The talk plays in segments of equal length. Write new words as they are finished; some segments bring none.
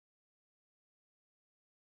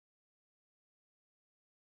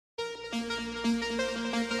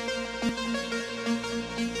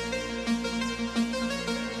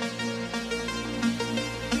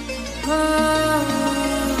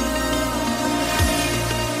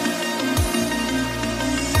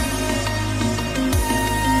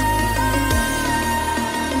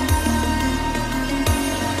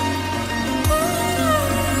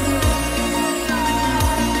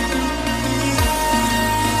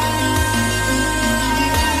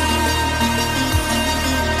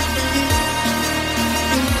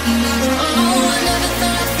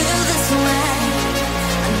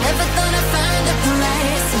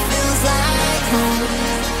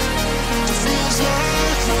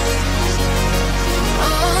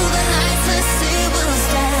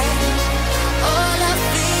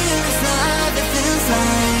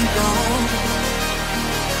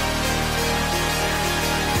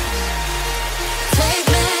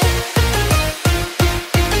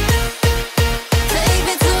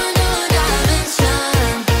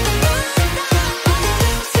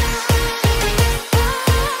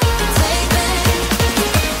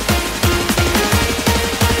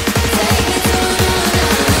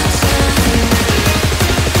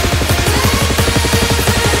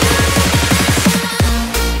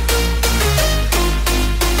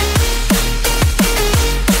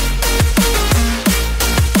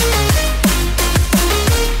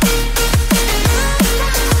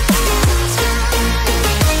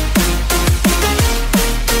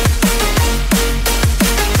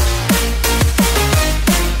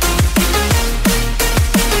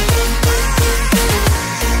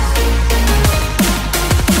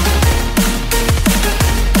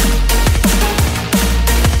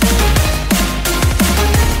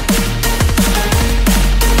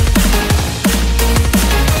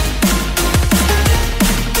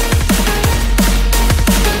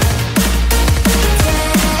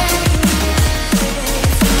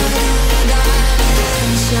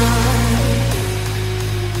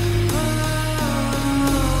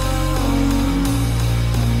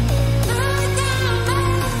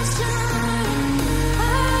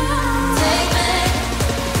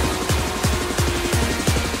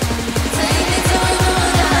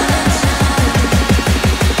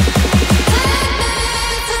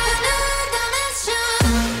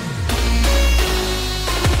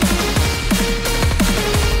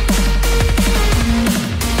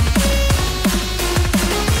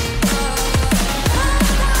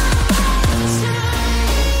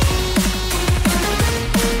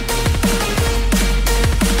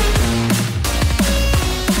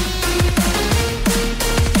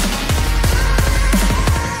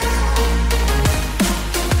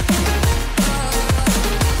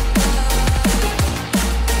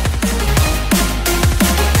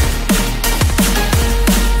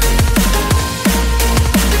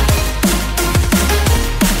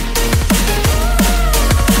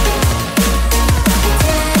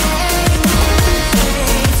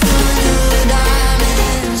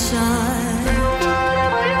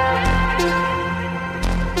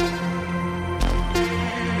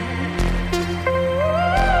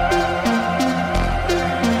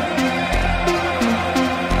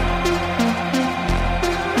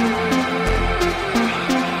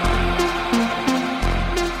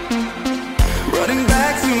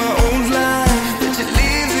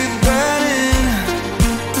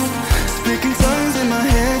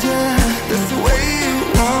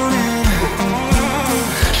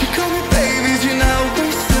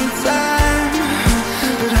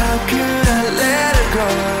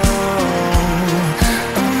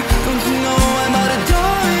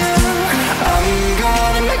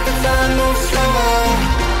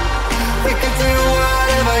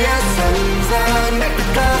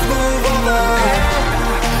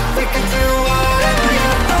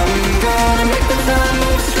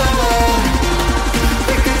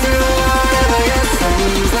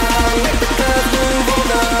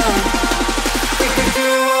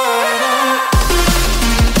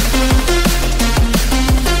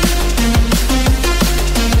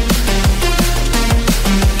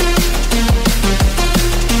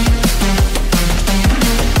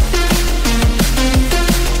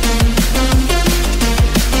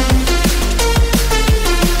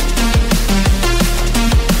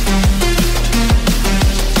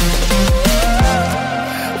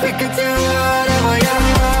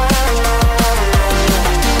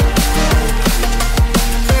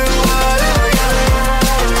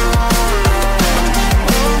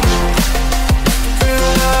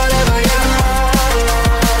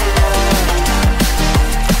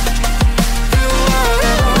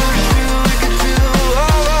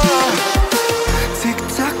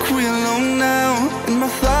be alone now, and my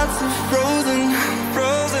thoughts are frozen,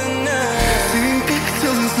 frozen now. Seeing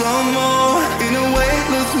pictures in slow-mo, in a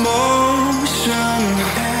weightless motion.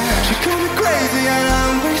 She called me crazy and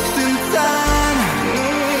I'm wasting time.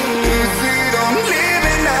 Is it on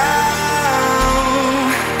leaving now?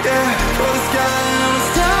 Yeah, for the sky and the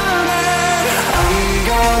starlight. I'm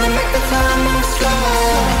gonna make the time move slow.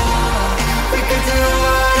 We can do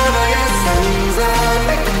whatever, yeah, sun's up,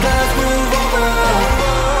 make the clouds move over.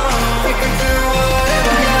 We can do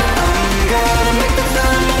whatever, yeah. I'm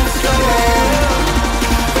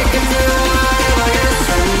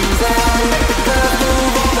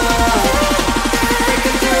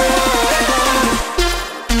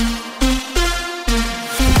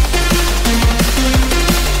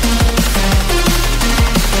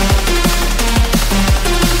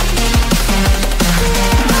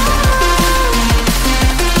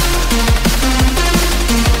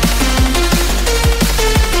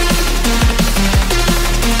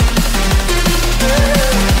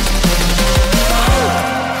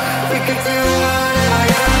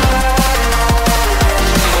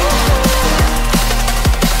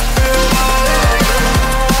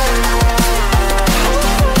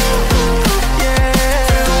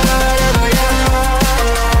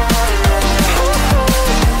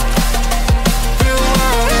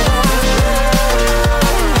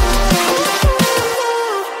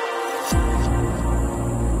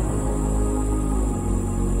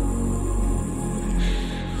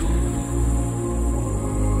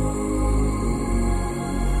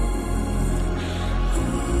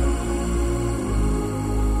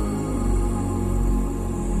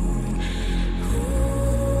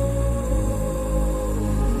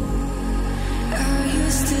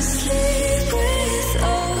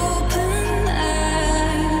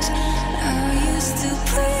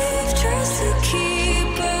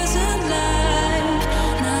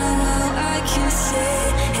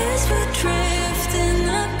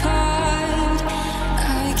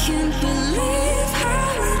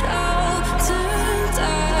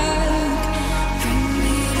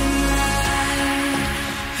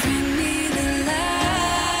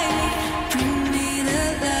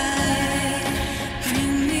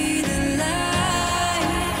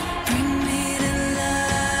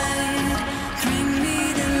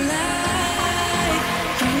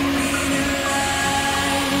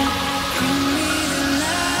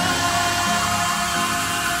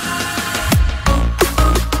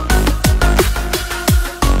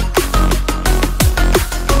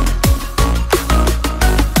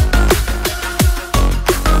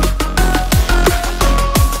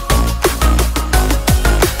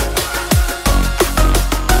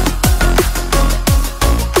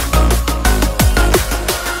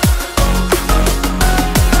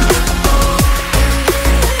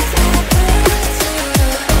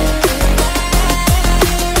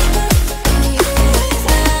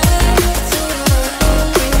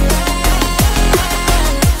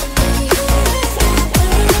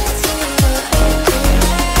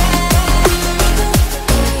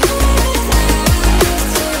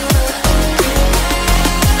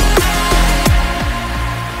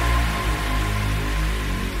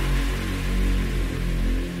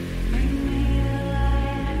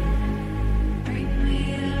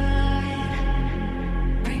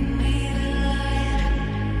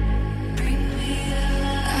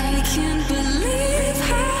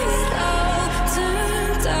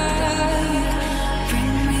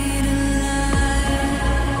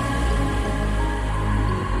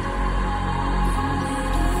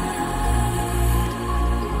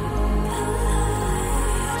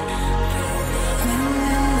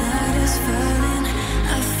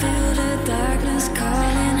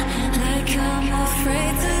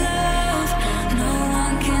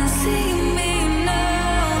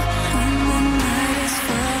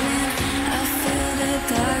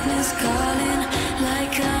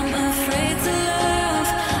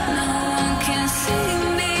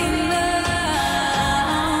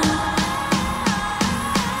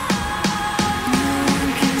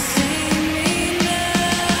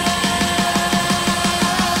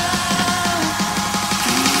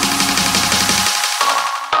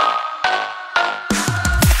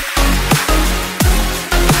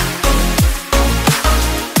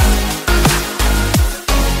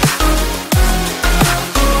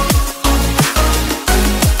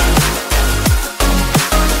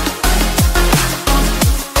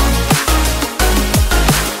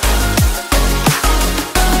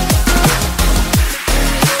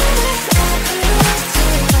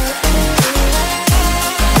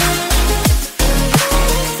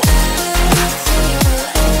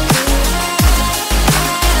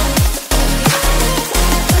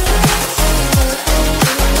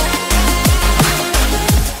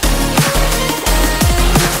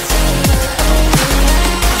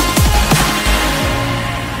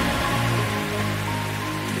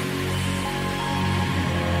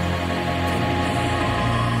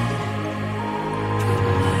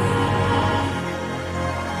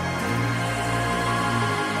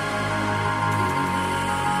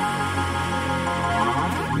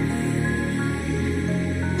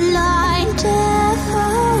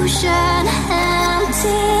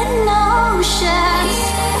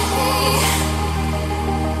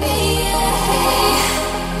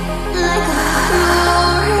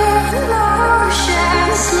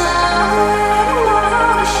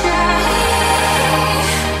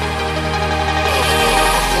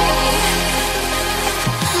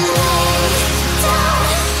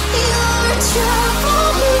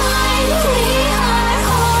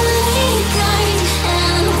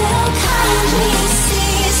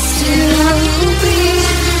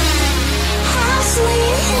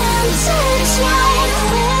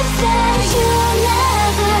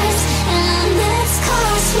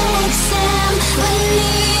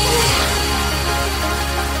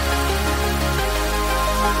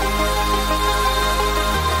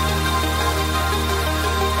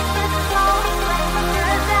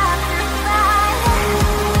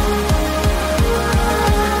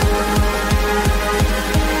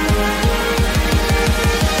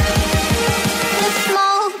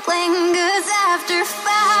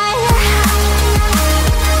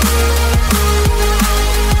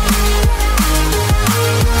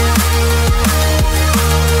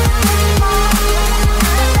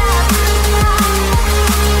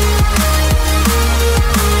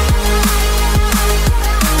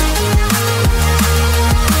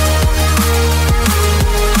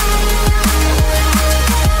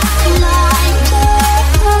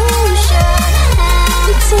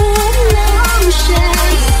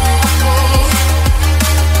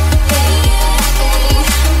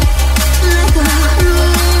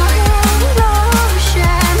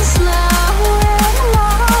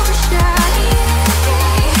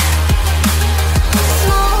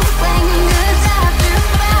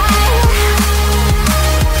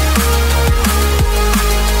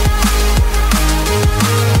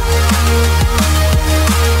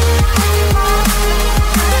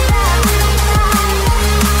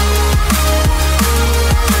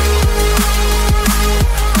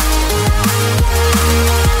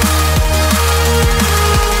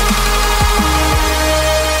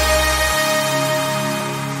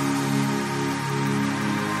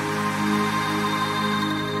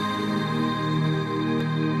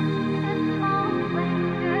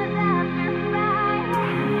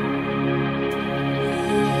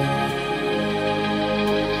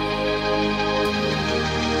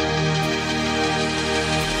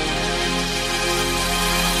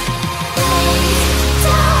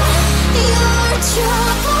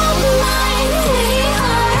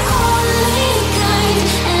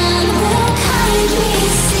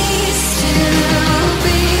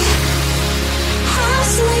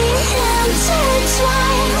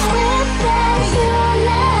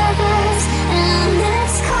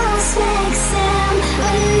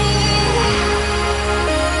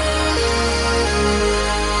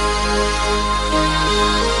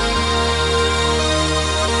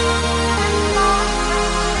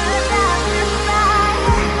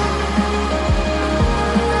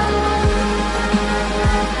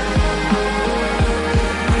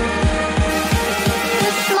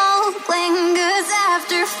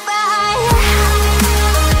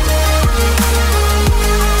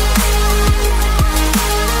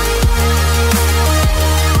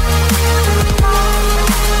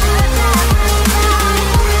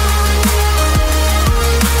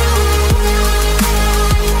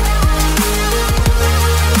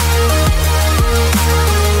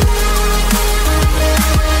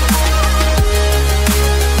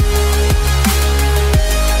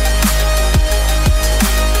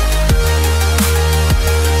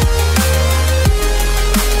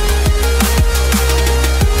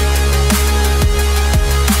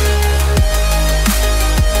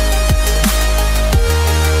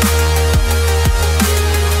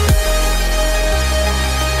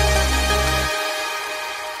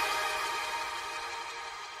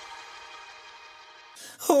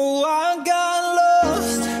Oh, I got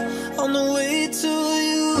lost on the way to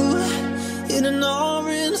you, in an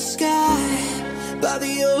orange sky by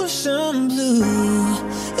the ocean blue.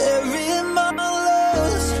 Every mile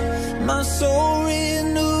lost, my soul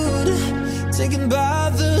renewed, taken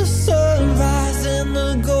by the sunrise and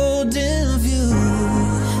the golden view.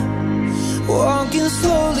 Walking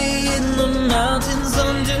slowly in the mountains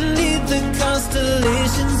underneath the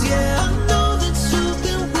constellations. Yeah, I know that you've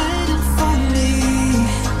been waiting for me.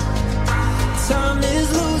 Time is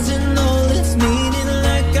losing all its meaning,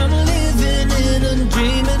 like I'm living in a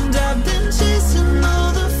dream, and I've been chasing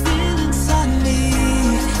all the feelings I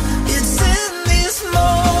need. It's in these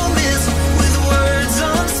moments with words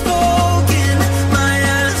unspoken, my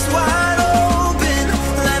eyes wide open,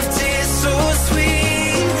 life tastes so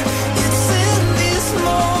sweet. It's in these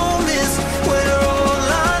moments where all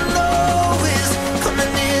I know is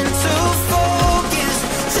coming into focus,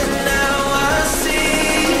 and now I see.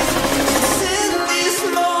 It's in these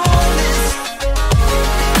moments.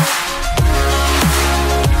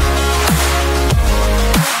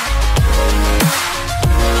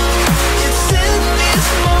 It's in these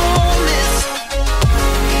moments.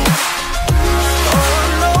 Oh, I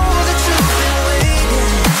know that you've been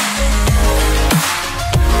waiting.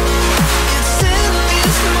 It's in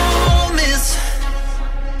these moments.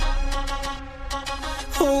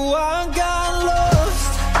 Oh, I got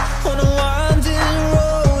lost on a winding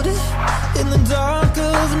road in the dark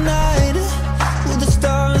of night, with the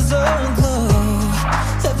stars aglow.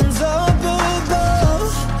 Heaven's up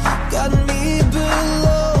above, got me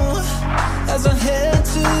below, as I head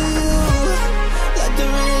to you, like the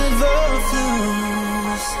river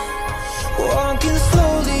flows. Walking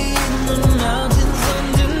slowly in the mountains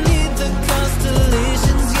underneath the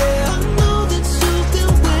constellations. Yeah, I know that you've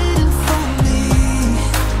been waiting for me.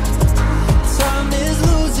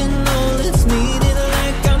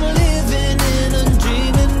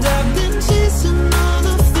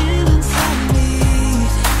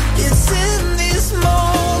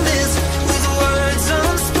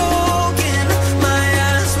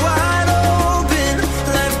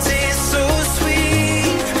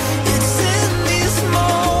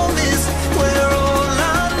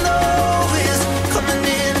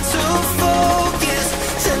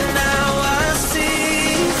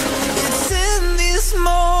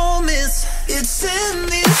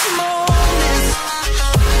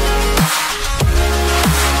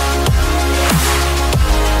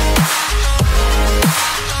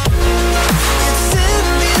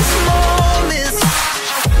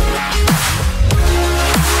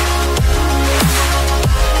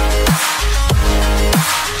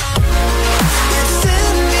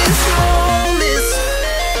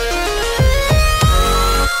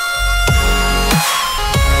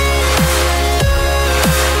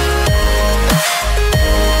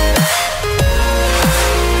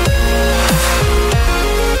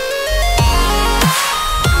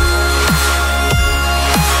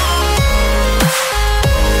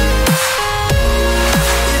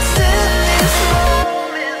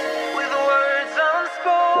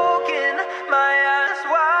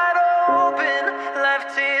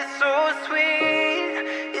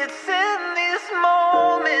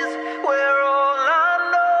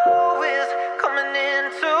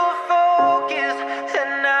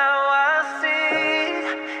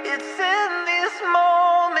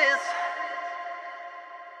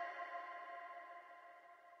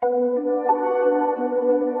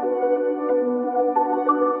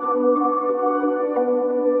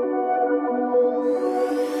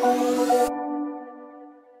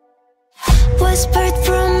 Whispered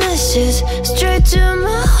promises straight to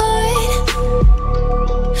my heart.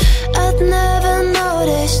 I'd never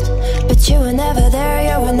noticed, but you were never there,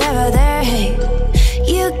 you were never there. Hey,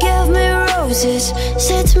 you gave me roses,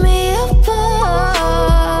 set me apart.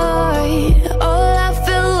 All I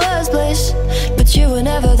felt was bliss, but you were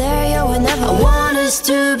never there, you were never there. I want us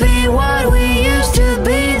to be what we used to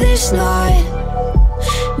be this night.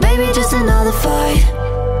 Baby, just another fight,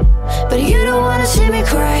 but you don't wanna see me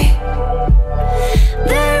cry.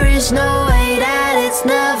 There is no way that it's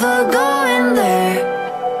never going there.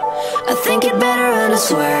 I think it better and I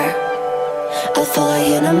swear I'll follow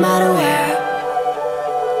you no matter where.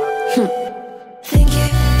 Think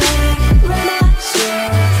it better and I swear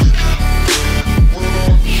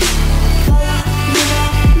follow you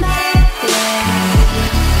no matter where.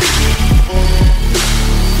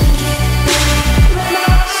 Think it better and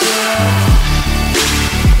I swear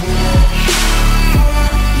follow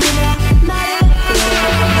you no matter where.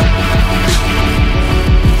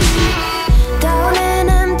 Down in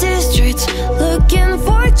empty streets, looking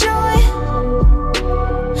for joy.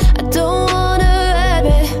 I don't wanna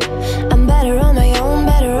admit I'm better on my own,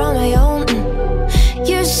 better on my own.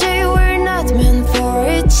 You say we're not meant for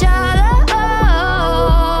each other.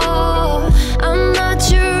 I'm not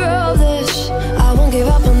sure of this. I won't give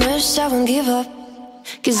up on this, I won't give up.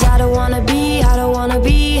 Cause I don't wanna be,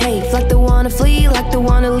 hey, like the wanna flee, like the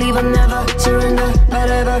wanna leave. I never surrender, but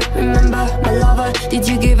ever remember my lover. Did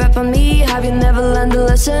you give up on me? Have you never learned to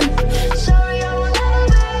listen? Sorry, I will never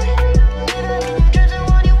be, even in your dreams and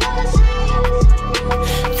what you wanna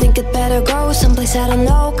see. Think it better go someplace I don't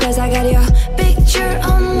know, cause I got your picture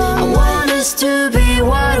on my mind. I want us to be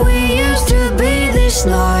what we used to be this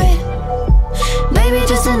night. Baby,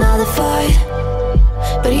 just another fight,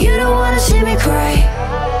 but you don't wanna see me cry.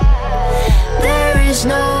 There is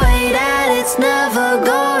no way that it's never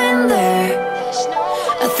going there.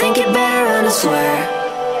 I think it better and I swear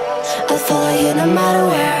I'll follow you no matter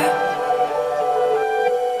where.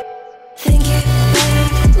 Think it better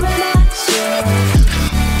and I swear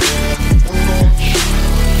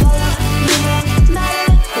follow you no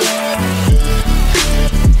matter where.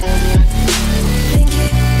 Think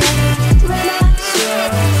it better and I swear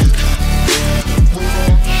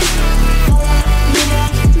follow you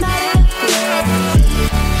no matter where.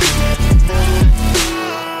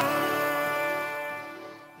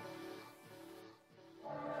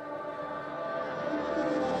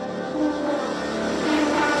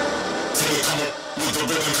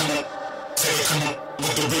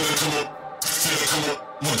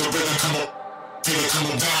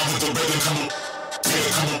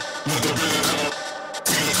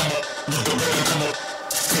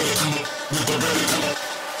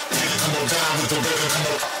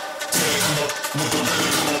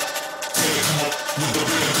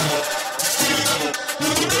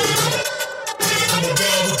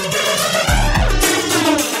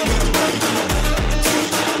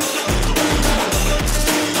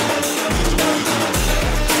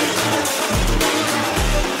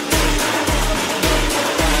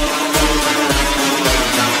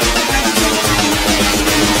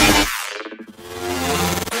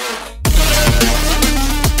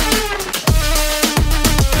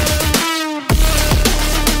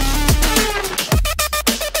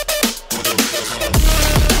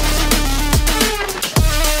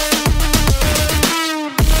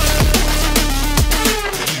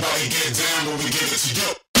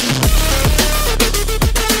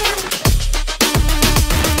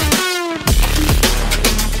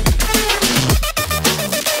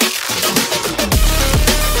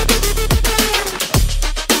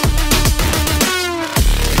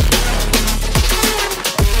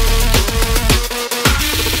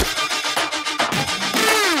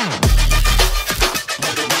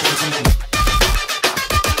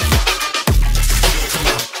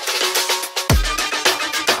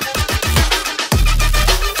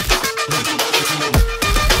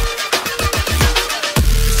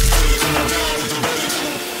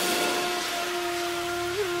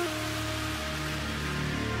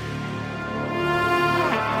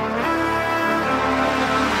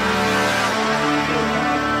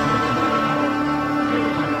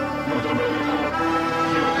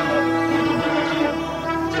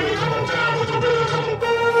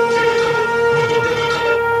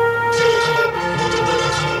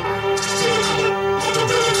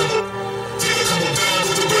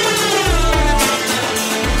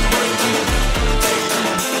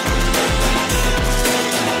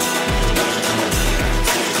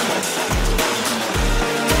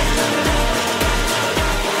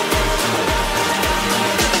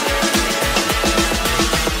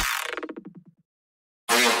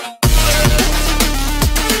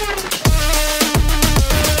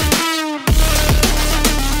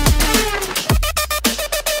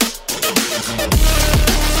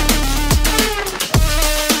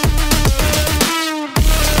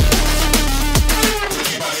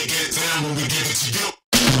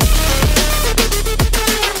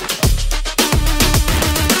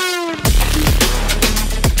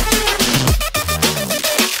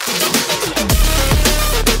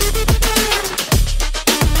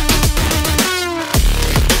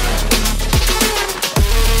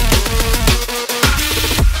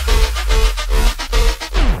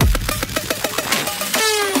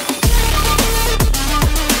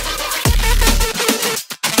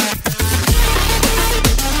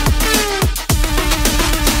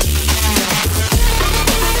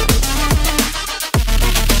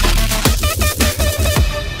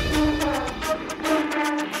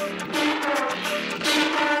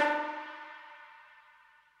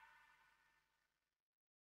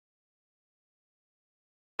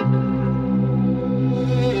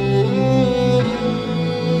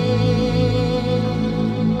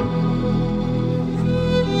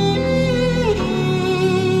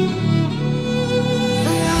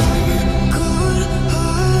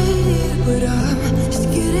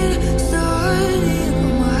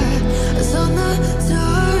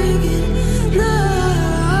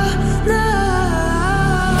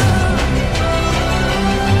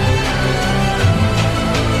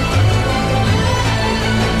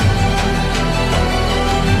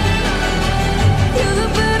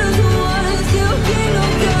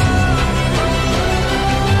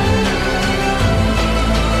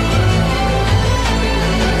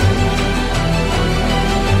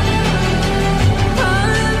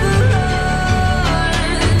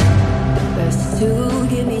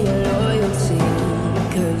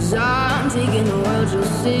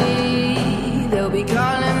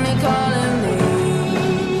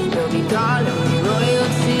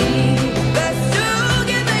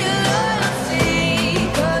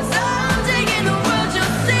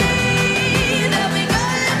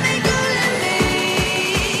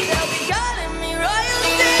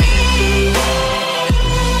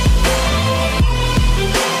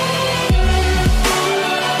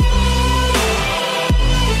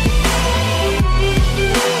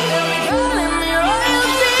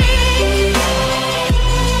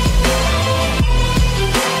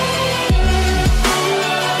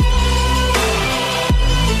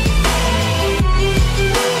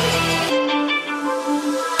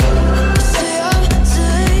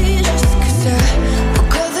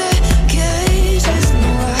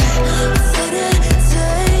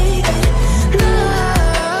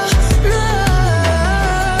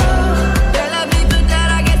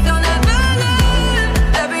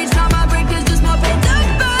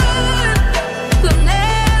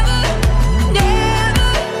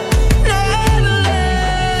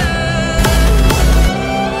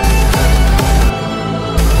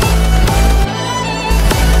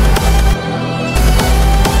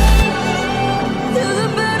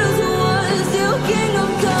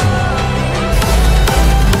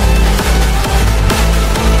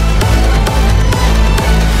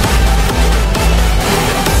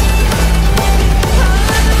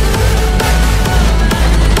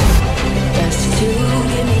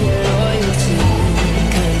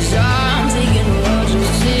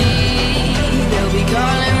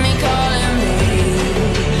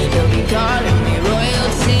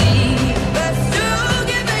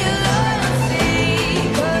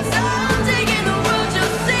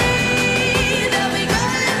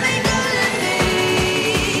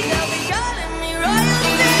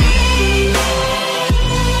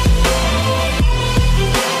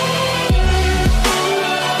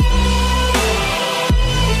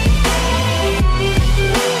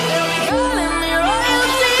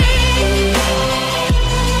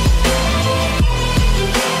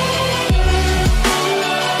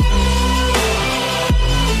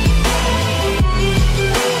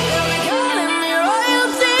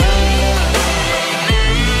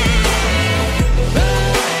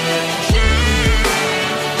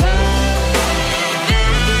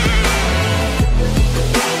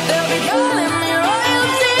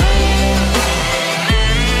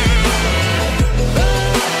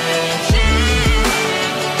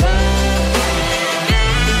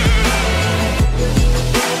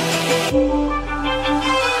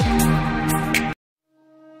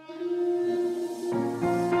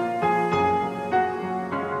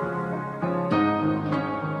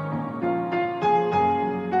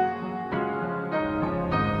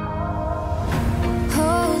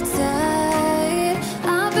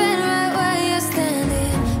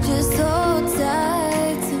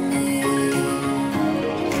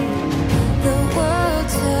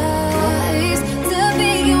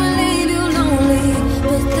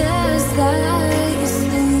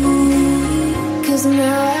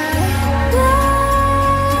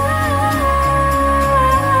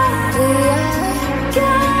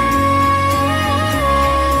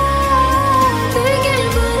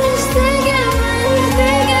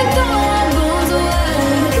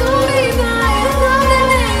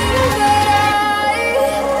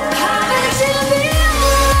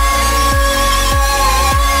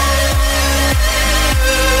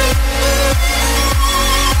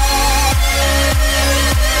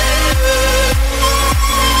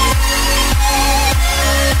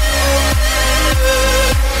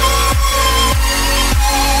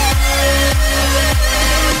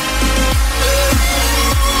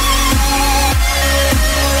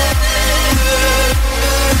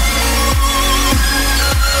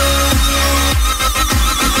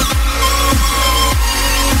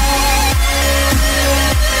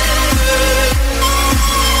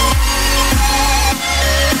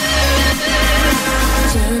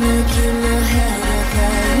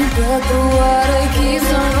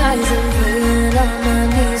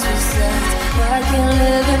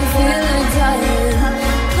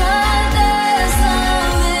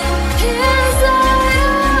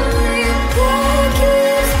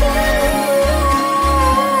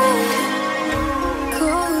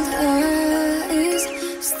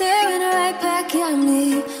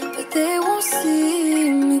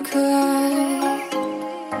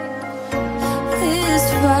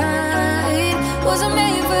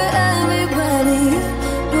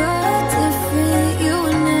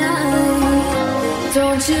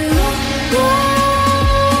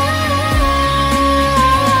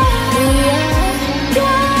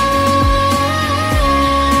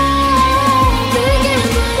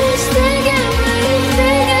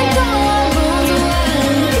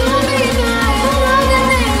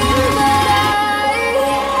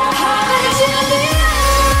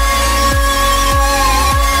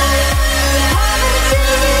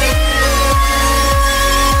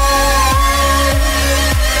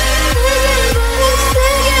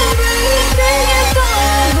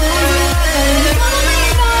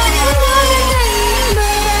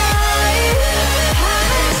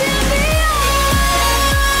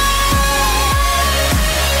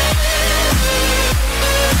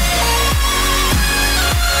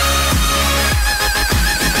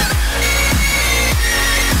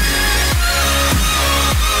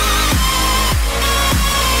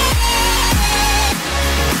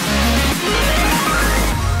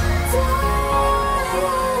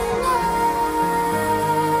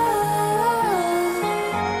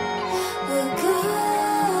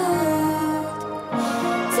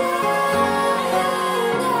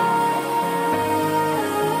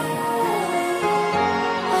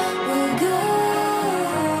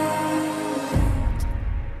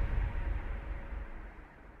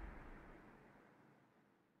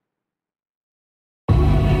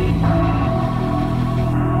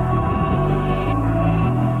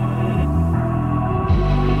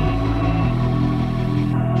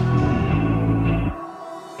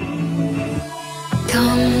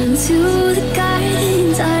 to the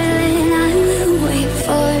garden, darling, I will wait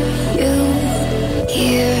for you.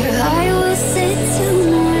 Here I will sit till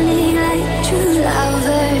morning like true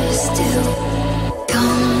lovers do.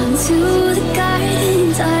 Come to the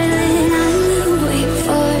garden, darling, I will wait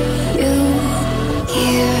for you.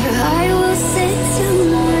 Here I will sit till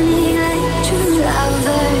morning like true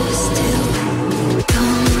lovers do.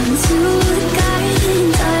 Come to the garden,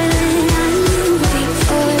 darling, I will wait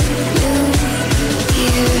for you.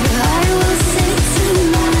 Here I will sit till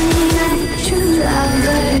morning like true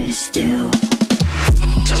lovers do.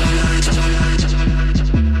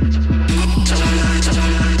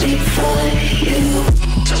 Wait for you.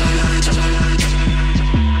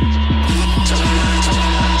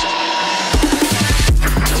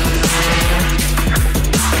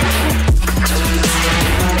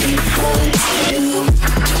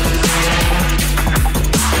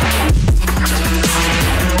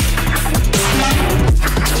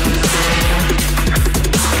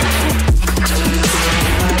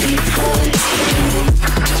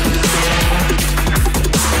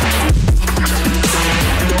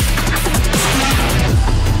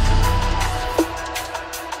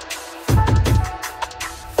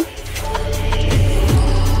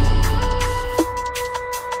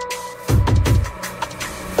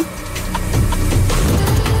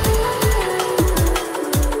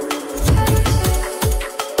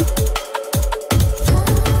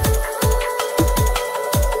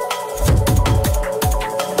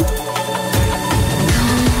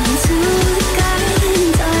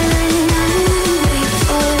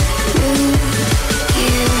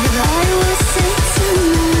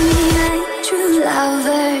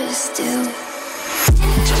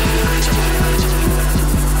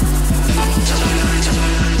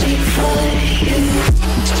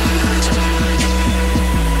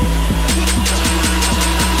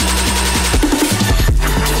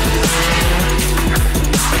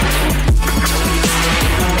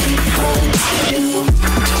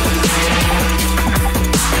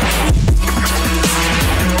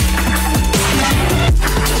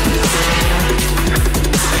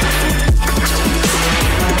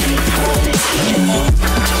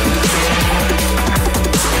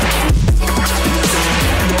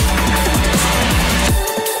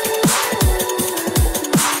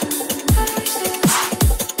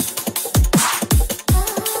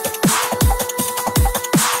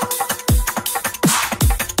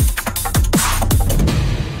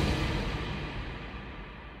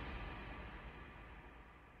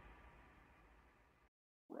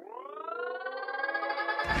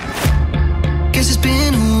 Guess it's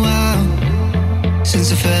been a while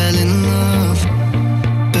since I fell in love,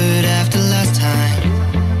 but after last time,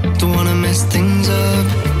 don't wanna mess things up.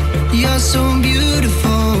 You're so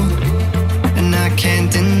beautiful, and I can't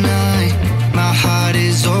deny. My heart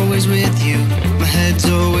is always with you, my head's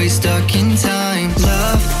always stuck in time.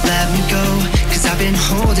 Love, let me go, cause I've been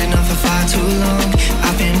holding on for far too long.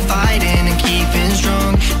 I've been fighting and keeping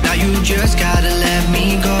strong, now you just gotta let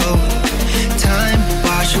me go. Time,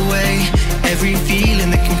 wash away every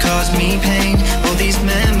feeling that can cause me pain. All these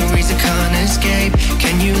memories I can't escape,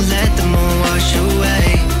 can you let them all wash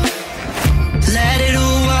away? Let it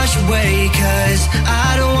all wash away, cause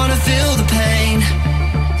I don't wanna feel the pain.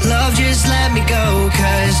 Love, just let me go,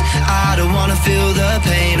 cause I don't wanna feel the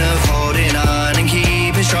pain of holding on and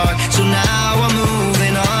keeping strong. So now I'm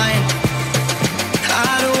moving on,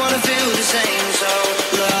 I don't wanna feel the same. So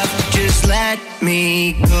love, just let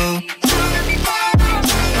me go.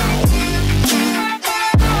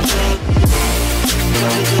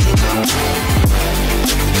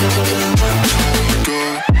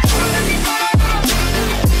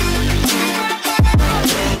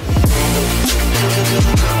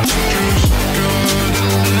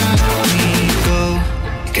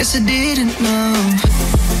 Guess I didn't know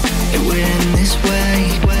it would end this way.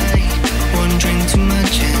 One drink too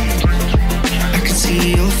much and I could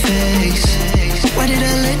see your face. Why did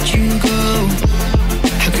I let you go?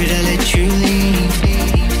 How could I let you leave?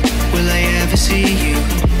 Will I ever see you?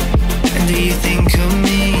 And do you think of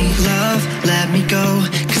me? Love, let me go,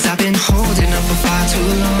 cause I've been holding up for far too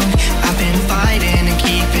long. I've been fighting and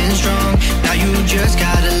keeping strong, now you just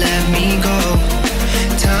gotta let me go.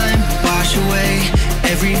 Time, wash away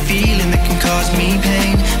every feeling that can cause me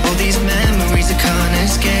pain. All these memories I can't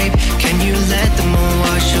escape, can you let them all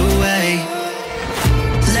wash away?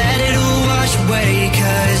 Let it all wash away,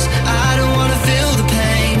 cause I don't wanna feel the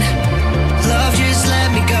pain. Love, just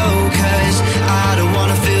let me go, cause I don't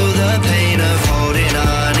wanna feel the pain of holding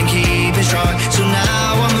on and keeping strong. So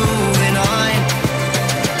now I'm moving on,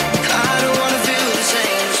 I don't wanna feel the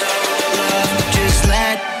same. So love, just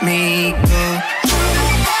let me go.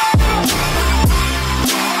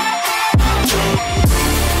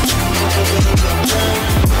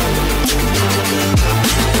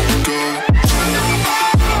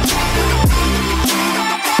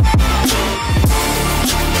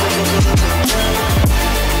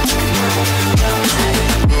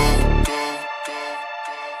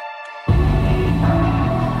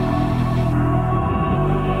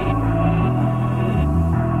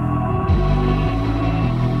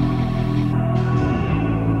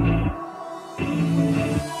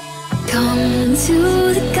 to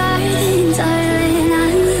the garden, darling, I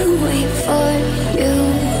will wait for you.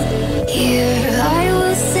 Here I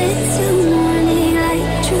will sit till morning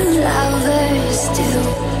like true lovers do.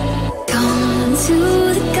 Come to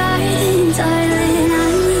the garden, darling, I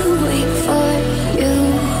will wait for you.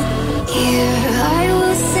 Here I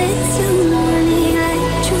will sit till morning like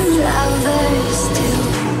true lovers do.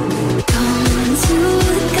 Come to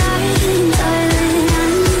the garden, darling, I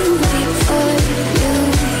will wait for you.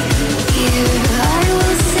 Here I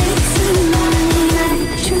will sit till morning like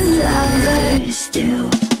true lovers do.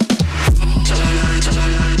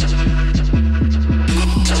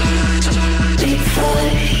 Wait for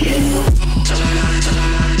you.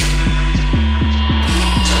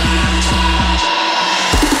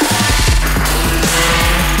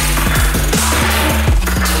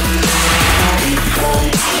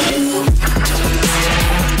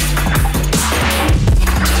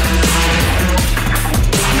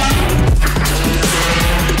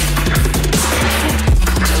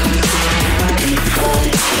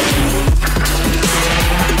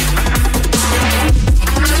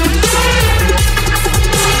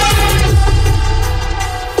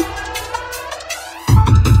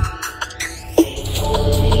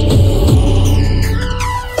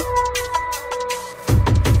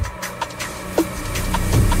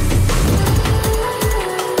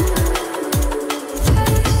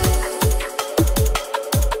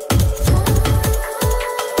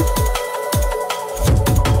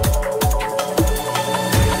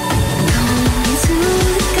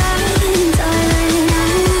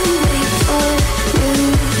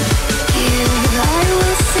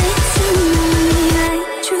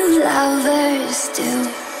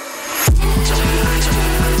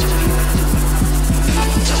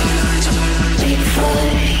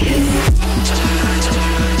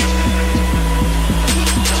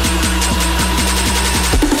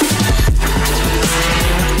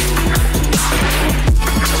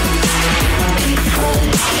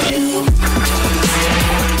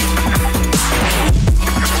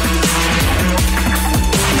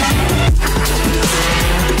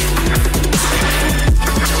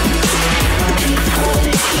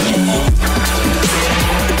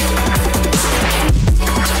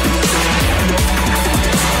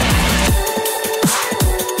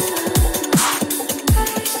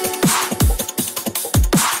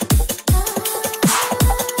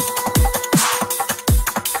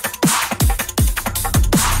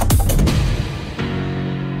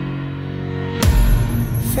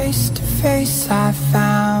 Face to face I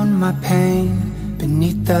found my pain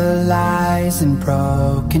beneath the lies and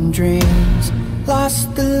broken dreams.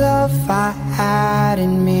 Lost the love I had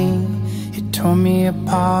in me, it tore me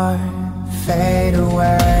apart, fade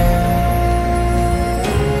away.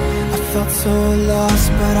 I felt so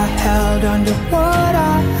lost but I held on to what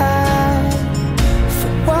I had.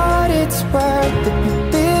 For what it's worth, if you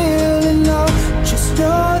feeling low, just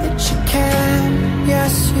know that you can,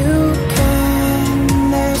 yes you can.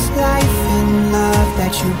 There's life in love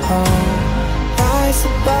that you hold. Rise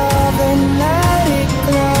above and let it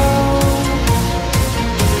glow.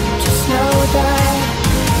 Just know that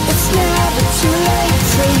it's never too late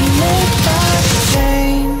to make that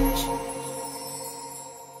change.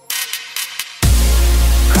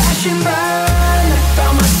 Crash and burn, I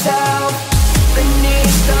found myself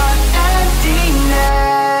beneath the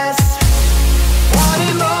emptiness.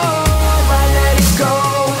 Wanting more, I let it go.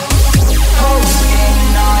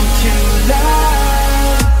 Holding on to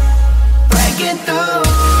love, breaking through, I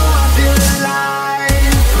feel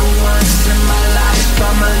alive. For once in my life,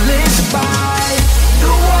 I'ma live by the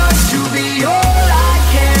want to be all I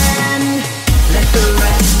can. Let the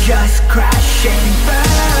rest just crash and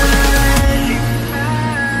burn.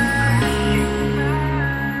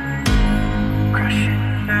 Crash and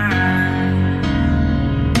burn.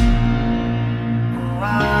 Oh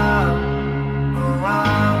wow, oh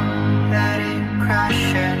wow, let it crash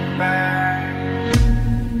and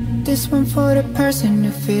burn. This one for the person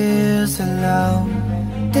who feels alone.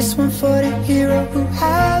 This one for the hero who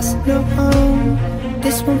has no home.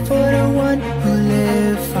 This one for the one who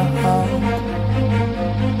live for hope.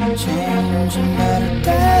 Change a better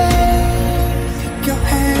day. Pick your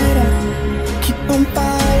head up, keep on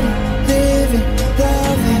fighting, living,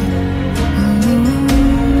 loving.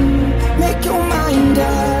 Make your mind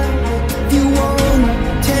up. If you wanna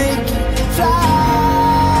take it,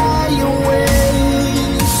 fly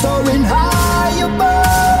away, soaring high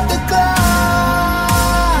above the clouds.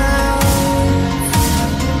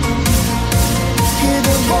 Hear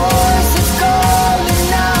the voice that's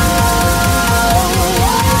calling out.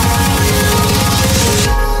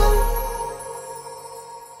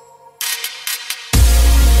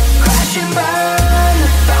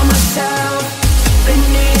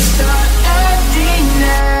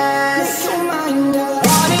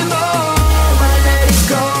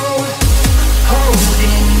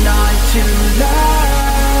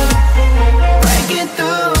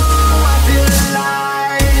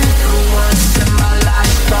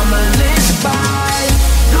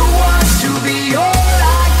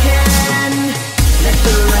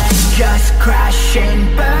 just crash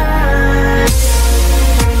and burn.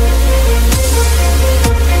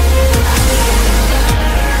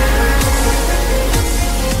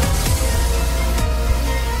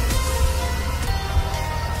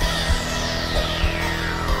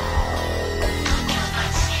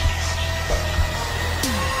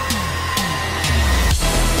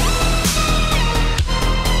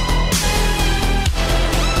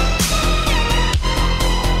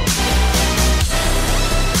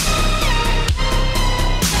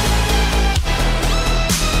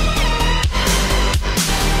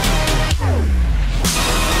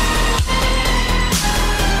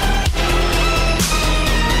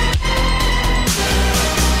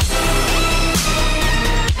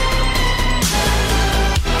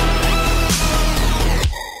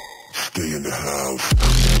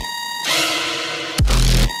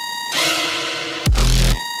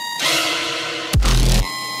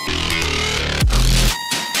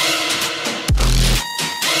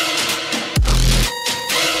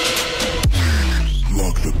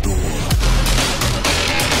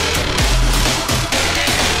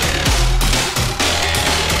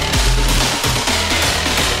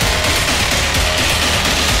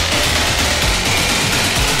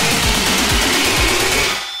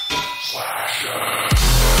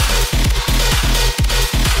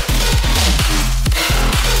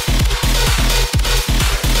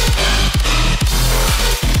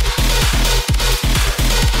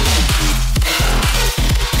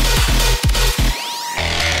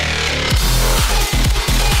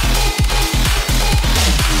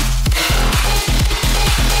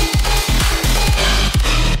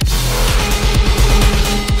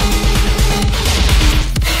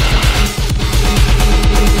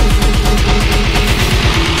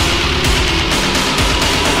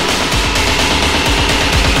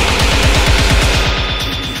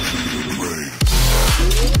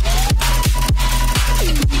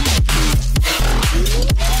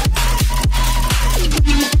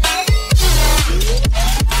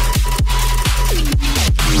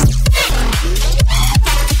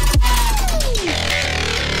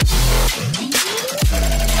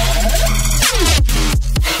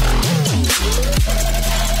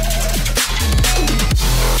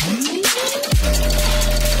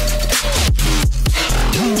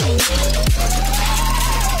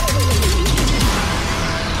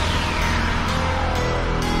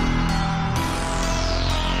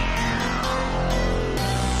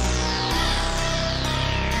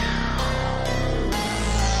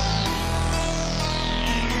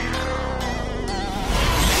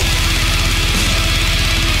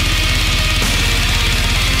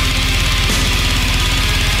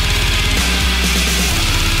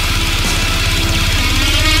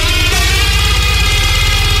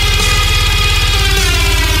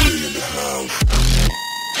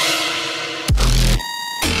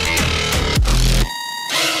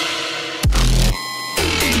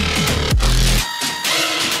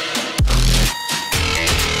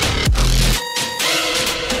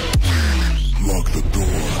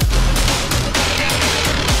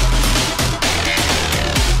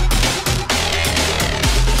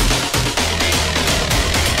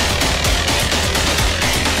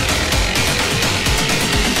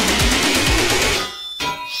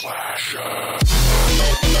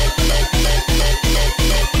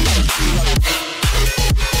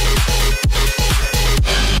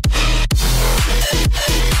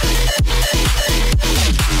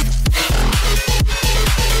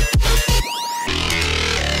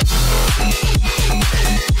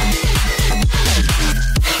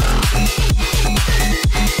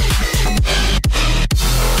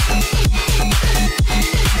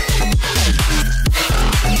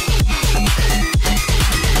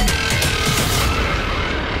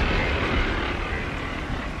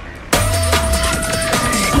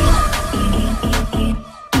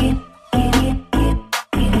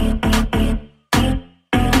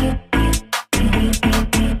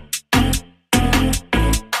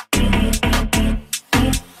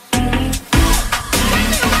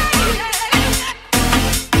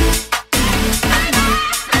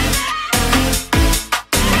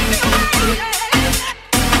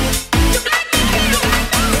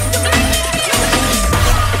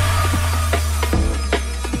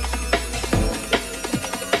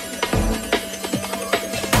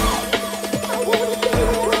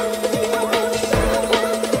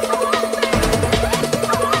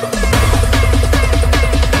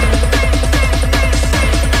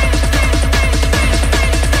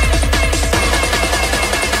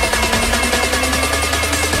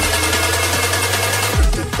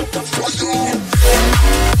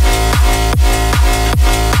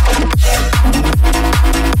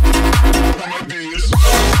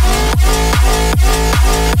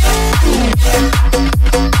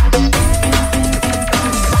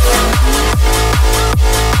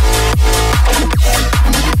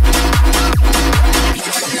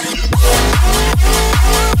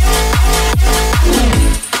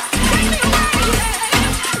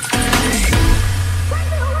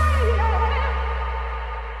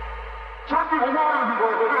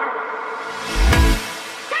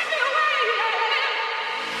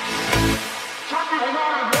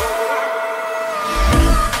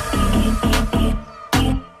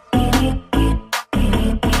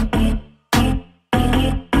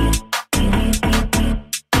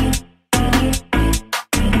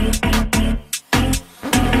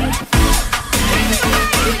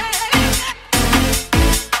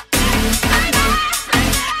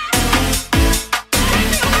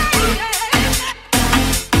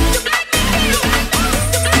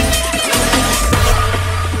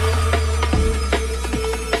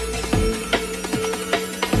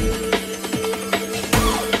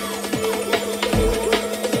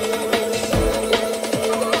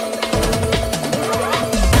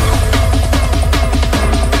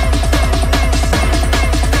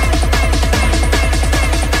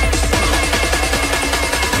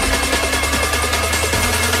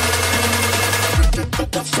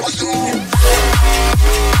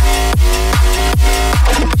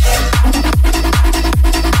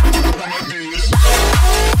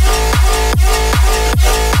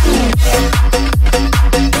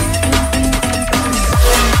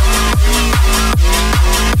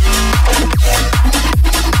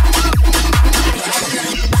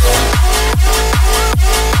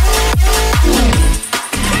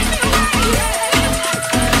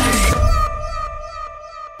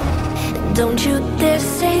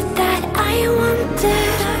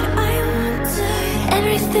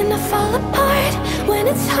 heart when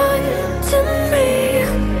it's haunting me.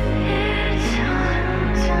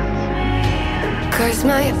 'Cause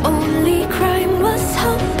my only crime was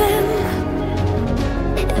hoping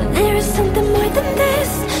there is something more than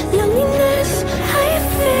this loneliness I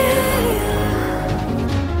feel.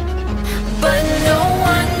 But no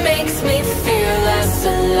one makes me feel less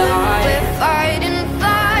alive. We're fighting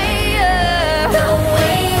fire. The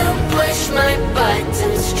way you push my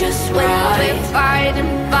buttons just right. We're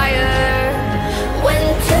fighting fire. When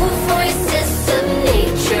two voices of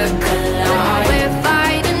nature collide. We're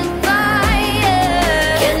fighting fire.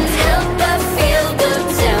 Can't help but feel the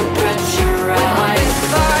temperature rise. We're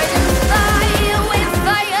fighting fire. We're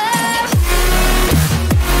fire.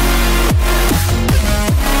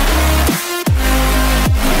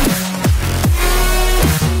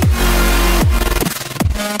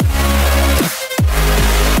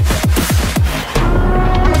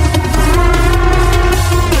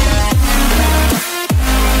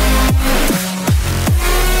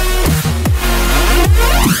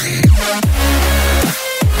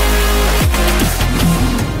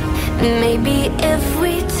 Maybe if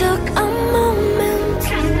we took a moment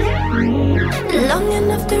long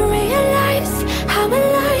enough to realize how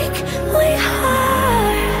alike we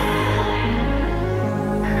are,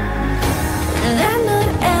 that not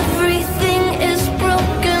everything is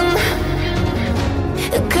broken.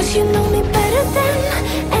 'Cause you know me better than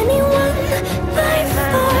anyone by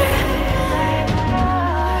far.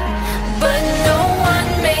 But no one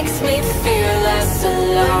makes me feel less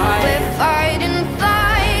alive. We're fighting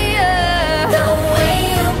fire. The way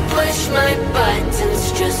you push my buttons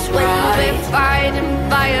just right. We're fighting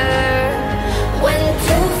fire. When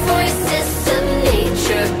two voices of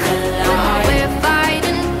nature collide. We're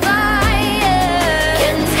fighting fire.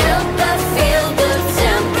 Can't help but feel the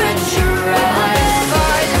temperature rise. We're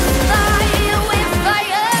fighting fire. We're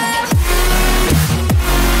fire.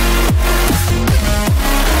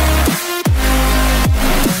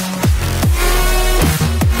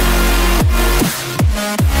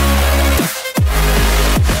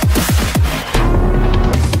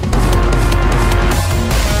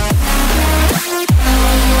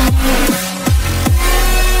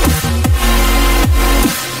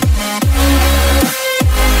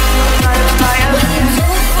 When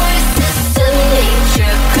two voices of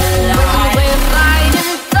nature collide. We're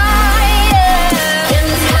fighting fire.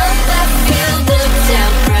 Can't help but feel the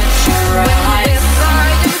temperature rise. We're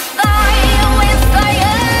fighting fire. We're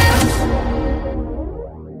fire.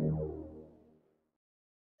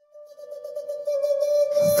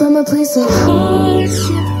 From a place of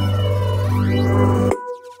hardship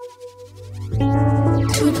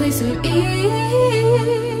to a place of ease.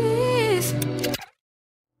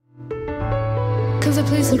 'Cause a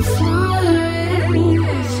place of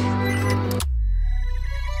flourish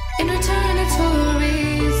in return it's for a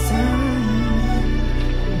reason.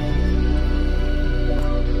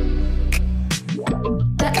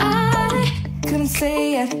 That I couldn't say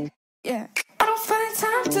it. Yeah, I don't find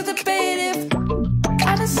time to debate if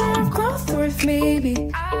I deserve growth or if maybe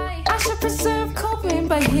I should preserve coping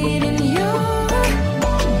by hating you,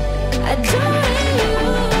 adoring you.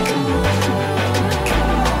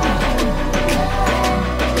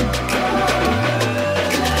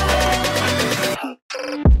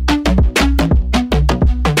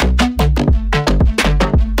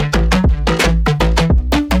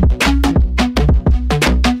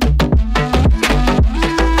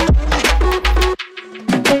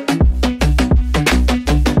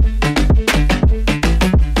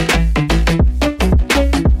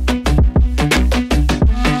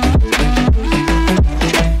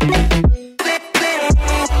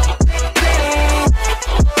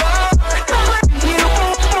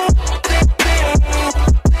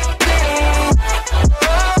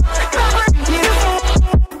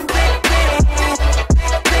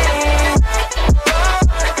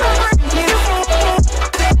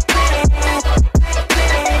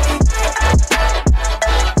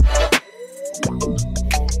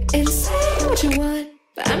 And say what you want,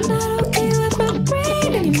 but I'm not okay with my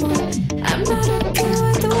brain anymore. I'm not okay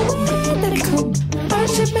with the way that I cope.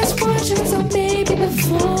 Hardship, misfortune, so maybe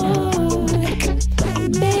before,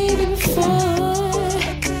 maybe before,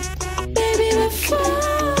 maybe before,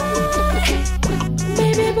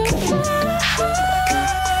 maybe before.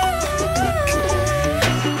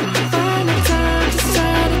 Find the time to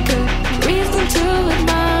start a good reason to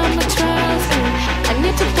admire my trials. I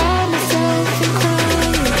need to find myself in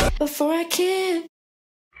crying before I can